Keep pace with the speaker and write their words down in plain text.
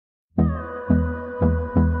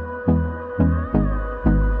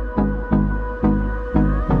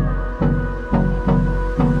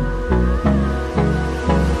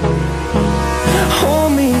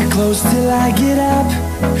close till I get up.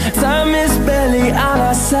 Time is barely on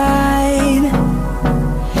our side.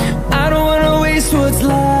 I don't wanna waste what's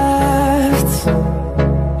left.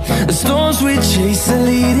 The storms we chase are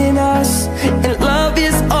leading us, and love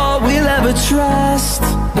is all we'll ever trust.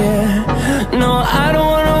 Yeah, no, I don't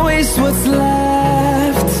wanna waste what's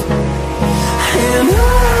left. And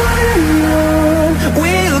on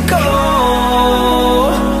we'll go,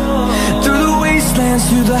 through the wastelands,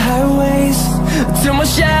 through the highways, till my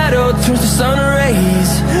shadow turns to sun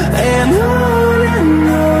rays. And on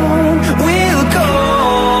we'll go,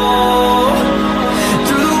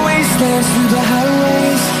 through the wastelands, through the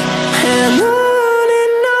highways, and on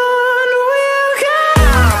we'll go.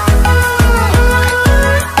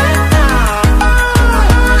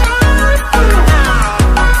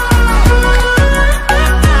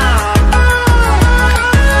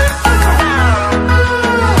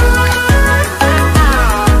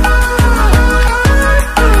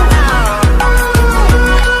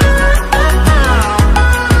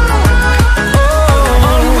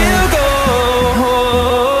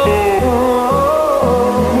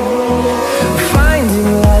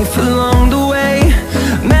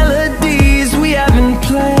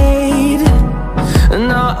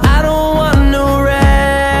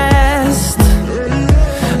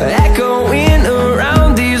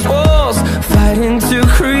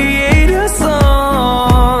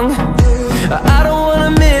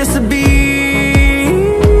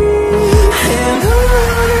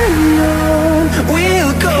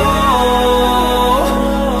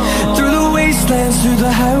 Through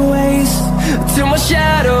the highways, till my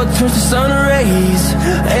shadow turns to sun rays.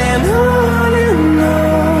 And on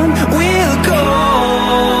we'll go,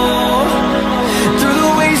 through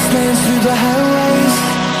the wastelands, through the highways,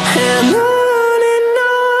 and on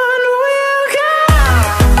we'll go.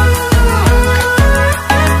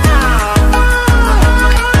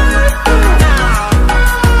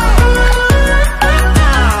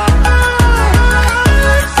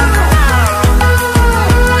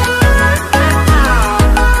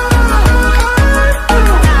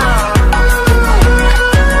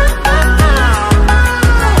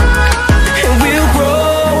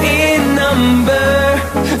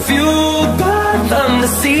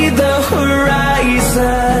 See the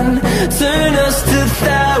horizon, turn us to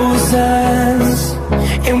thousands,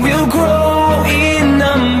 and we'll grow in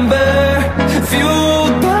number,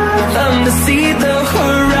 fueled by them. To see the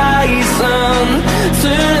horizon,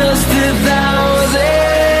 turn us to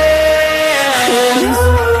thousands, and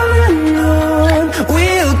on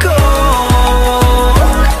we'll go,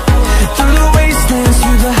 through the wastelands,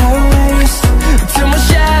 through the highways, till my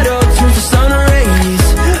shadow turns to sun rays.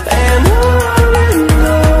 And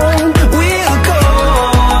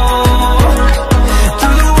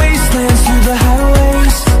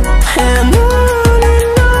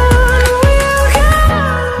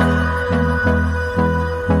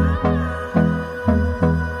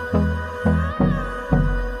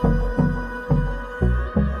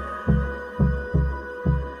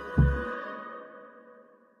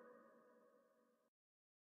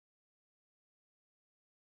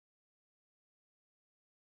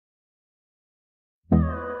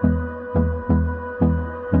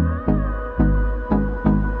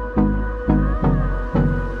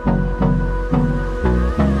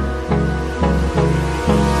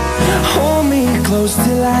close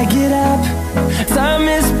till I get up. Time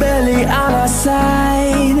is barely on our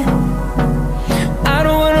side. I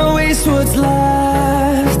don't wanna waste what's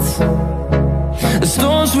left. The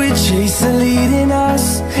storms we chase are leading us,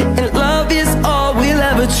 and love is all we'll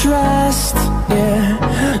ever trust. Yeah,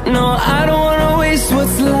 no, I don't wanna waste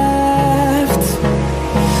what's left.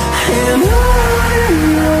 And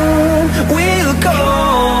on we'll go,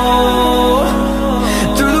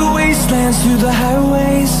 through the wastelands, through the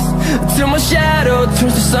highways, till my shadow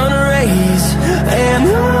turns to sun rays. And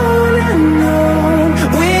on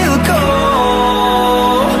we'll go,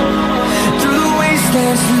 through the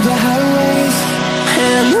wastelands, through the highways,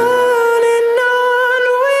 and on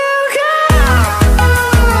we'll go.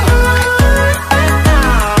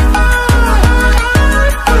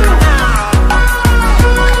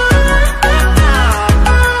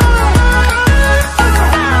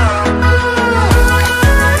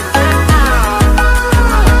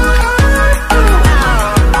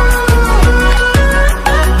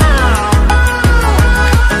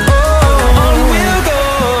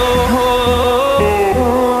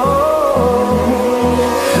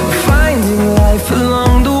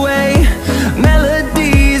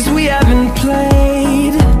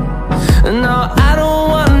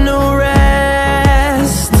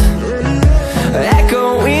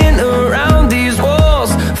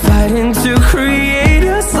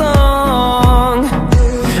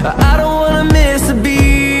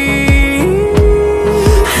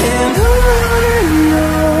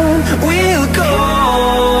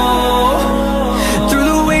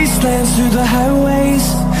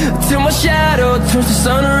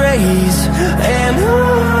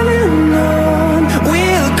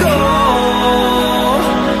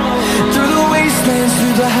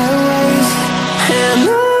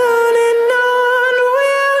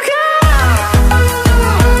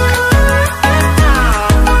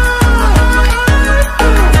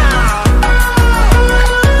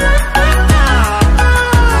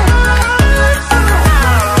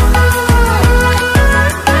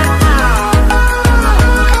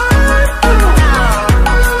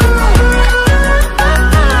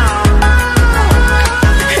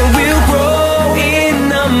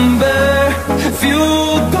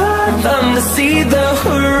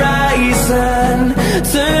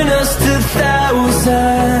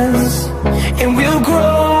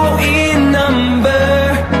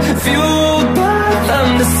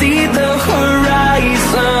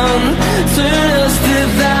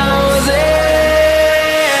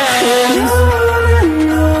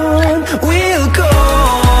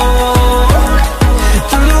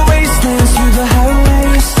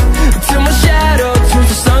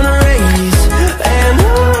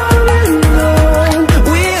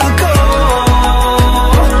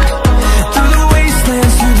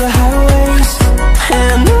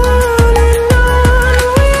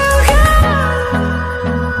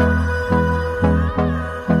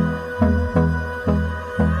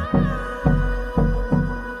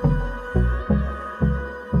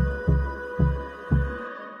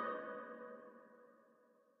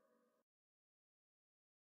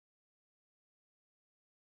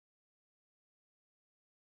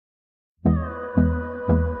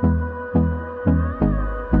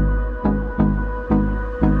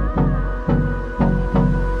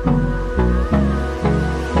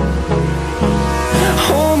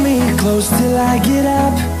 goes till I get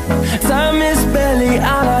up. Time is barely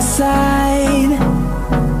on our side.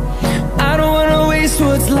 I don't wanna waste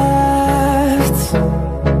what's left.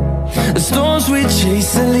 The storms we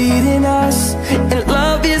chase are leading us, and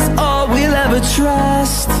love is all we'll ever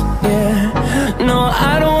trust. Yeah, no,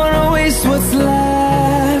 I don't wanna waste what's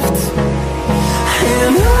left.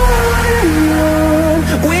 And on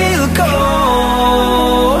we'll go,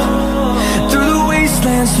 through the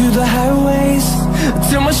wastelands, through the highways,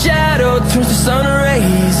 till my shadow turns to sun rays.